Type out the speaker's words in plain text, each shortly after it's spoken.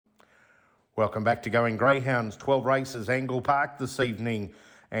Welcome back to Going Greyhounds. 12 races, Angle Park this evening,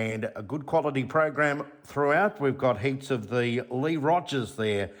 and a good quality program throughout. We've got heats of the Lee Rogers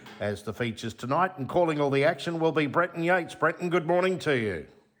there as the features tonight, and calling all the action will be Brenton Yates. Brenton, good morning to you.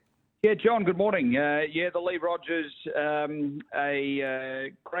 Yeah, John, good morning. The Lee Rogers,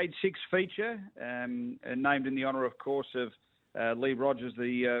 a Grade 6 feature, named in the honour, of course, of Lee Rogers,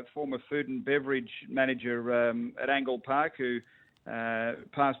 the former food and beverage manager at Angle Park, who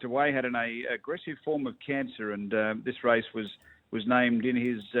passed away, had an aggressive form of cancer, and this race was named in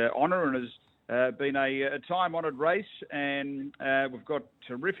his honour and has been a time-honoured race, and we've got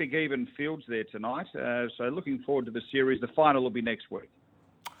terrific even fields there tonight. So looking forward to the series. The final will be next week.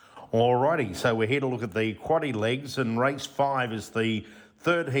 Alrighty, so we're here to look at the quaddie legs, and race 5 is the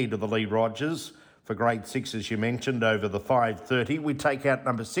third heat of the Lee Rogers for Grade 6, as you mentioned, over the 5:30. We take out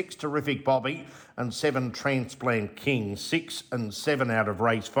number 6, Terrific Bobby, and 7, Transplant King. 6 and 7 out of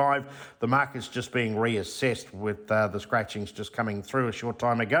race 5. The market's just being reassessed with the scratchings just coming through a short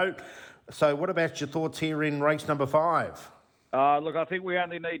time ago. So what about your thoughts here in race number 5? Look, I think we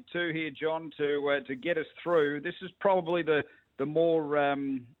only need 2 here, John, to get us through. This is probably the more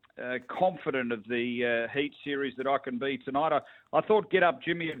confident of the heat series that I can be tonight. I thought Get Up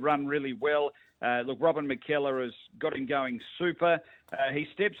Jimmy had run really well. Look, Robin McKellar has got him going super. He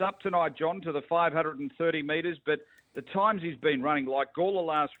steps up tonight, John, to the 530 metres, but the times he's been running, like Gawler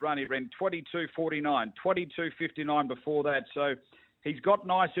last run, he ran 22.49, 22.59 before that. So he's got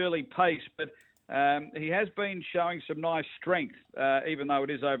nice early pace, but he has been showing some nice strength, even though it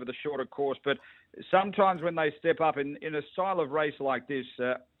is over the shorter course. But sometimes when they step up in a style of race like this,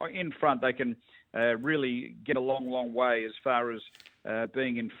 in front, they can really get a long way as far as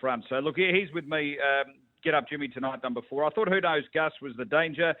being in front. So, look, he's with me. Get Up Jimmy tonight, number 4. I thought Who Knows Gus was the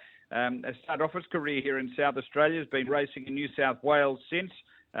danger. Started off his career here in South Australia, has been racing in New South Wales since.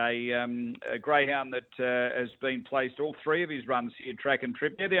 A greyhound that has been placed all 3 of his runs here, track and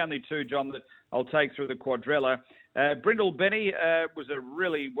trip. They're the only 2, John, that I'll take through the quadrella. Brindle Benny was a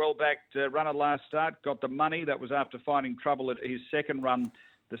really well-backed runner last start, got the money. That was after finding trouble at his second run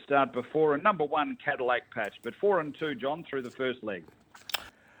the start before. And number 1, Cadillac Patch. But 4 and 2, John, through the first leg.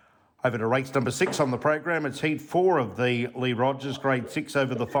 Over to race number 6 on the program. It's heat 4 of the Lee Rogers, Grade 6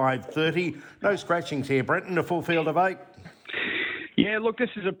 over the 5:30. No scratchings here, Brenton, a full field of 8. Yeah, look, this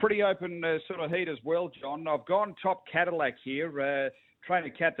is a pretty open sort of heat as well, John. I've gone top Cadillac here. Trainer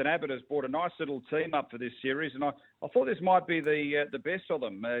Captain Abbott has brought a nice little team up for this series, and I thought this might be the best of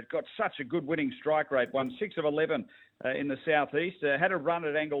them. Got such a good winning strike rate, won 6 of 11 in the southeast. Had a run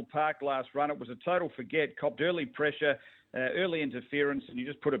at Angle Park last run. It was a total forget, copped early pressure, early interference, and you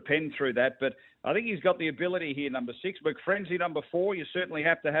just put a pen through that. But I think he's got the ability here, number 6. McFrenzy, number 4, you certainly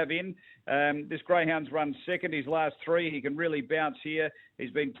have to have in. This greyhound's run second his last 3. He can really bounce here.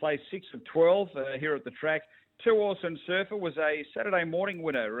 He's been placed 6 of 12 here at the track. 2 Orson Surfer was a Saturday morning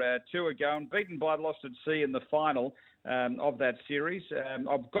winner 2 ago and beaten by Lost at Sea in the final of that series.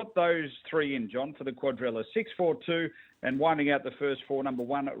 I've got those 3 in, John, for the quadrella. 6, 4, 2, and winding out the first 4, number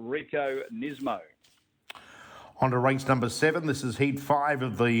 1, Rico Nismo. On to race number 7. This is heat 5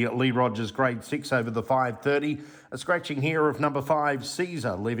 of the Lee Rogers Grade 6 over the 5:30. A scratching here of number 5,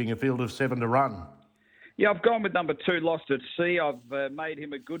 Caesar, leaving a field of 7 to run. Yeah, I've gone with number 2, Lost at Sea. I've made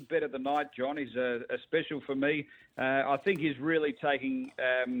him a good bet of the night, John. He's a special for me. I think he's really taking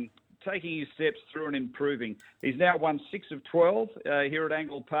his steps through and improving. He's now won 6 of 12 here at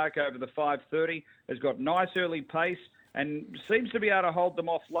Angle Park over the 5:30. Has got nice early pace and seems to be able to hold them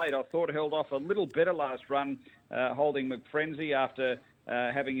off late. I thought held off a little better last run, holding McFrenzy after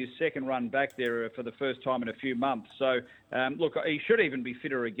having his second run back there for the first time in a few months. So, look, he should even be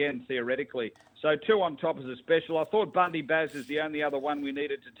fitter again, theoretically. So 2 on top is a special. I thought Bundy Baz is the only other one we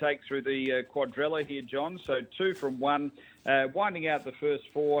needed to take through the quadrella here, John. So 2 from 1. Winding out the first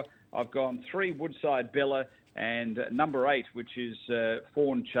 4, I've gone 3, Woodside Bella, and number 8, which is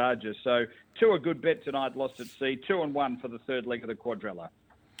Fawn Charger. So 2 a good bet tonight, Lost at Sea. 2 and 1 for the third leg of the quadrella.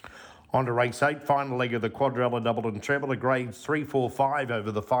 On to race 8, final leg of the quadrella double and treble, a grades 3, 4, 5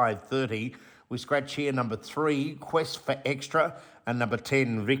 over the 5:30. We scratch here number 3, Quest for Extra, and number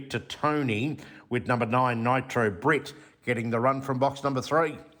 10, Victor Tony, with number 9, Nitro Brit, getting the run from box number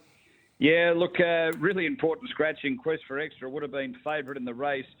 3. Yeah, look, really important scratching. Quest for Extra would have been favourite in the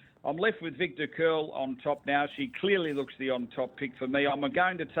race. I'm left with Victor Curl on top now. She clearly looks the on-top pick for me. I'm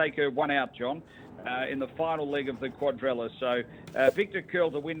going to take her 1 out, John, in the final leg of the quadrella. So Victor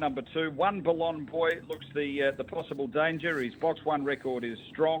Curl to win number 2. 1 Ballon Boy looks the possible danger. His box 1 record is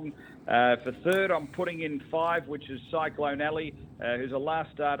strong. For third, I'm putting in 5, which is Cyclone Alley, who's a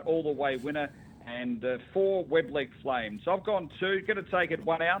last start all-the-way winner. and 4 Webleg Flames. I've gone 2, going to take it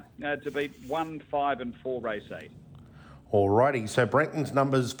 1 out to beat 1, 5 and 4 race 8. Alrighty, so Brenton's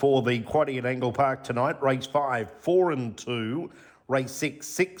numbers for the quaddie at Angle Park tonight: race 5, 4 and 2, race 6,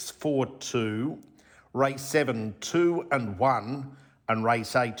 6, 4, 2, race 7, 2 and 1, and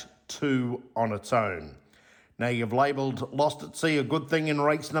race 8, 2 on its own. Now you've labelled Lost at Sea a good thing in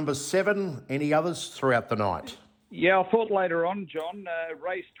race number 7. Any others throughout the night? Yeah, I thought later on, John,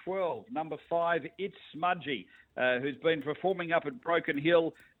 race 12, number 5, It's Smudgy, who's been performing up at Broken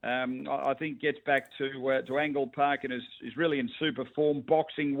Hill. I think gets back to Angle Park and is really in super form,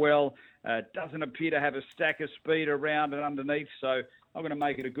 boxing well, doesn't appear to have a stack of speed around and underneath, so I'm going to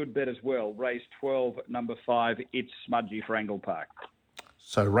make it a good bet as well. Race 12, number 5, It's Smudgy for Angle Park.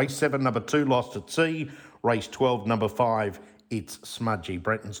 So race 7, number 2, Lost at Sea. Race 12, number 5, It's Smudgy.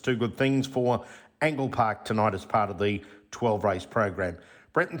 Brenton's 2 good things for Angle Park tonight as part of the 12-race program.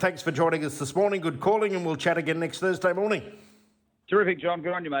 Brenton, thanks for joining us this morning. Good calling, and we'll chat again next Thursday morning. Terrific, John.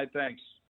 Good on you, mate. Thanks.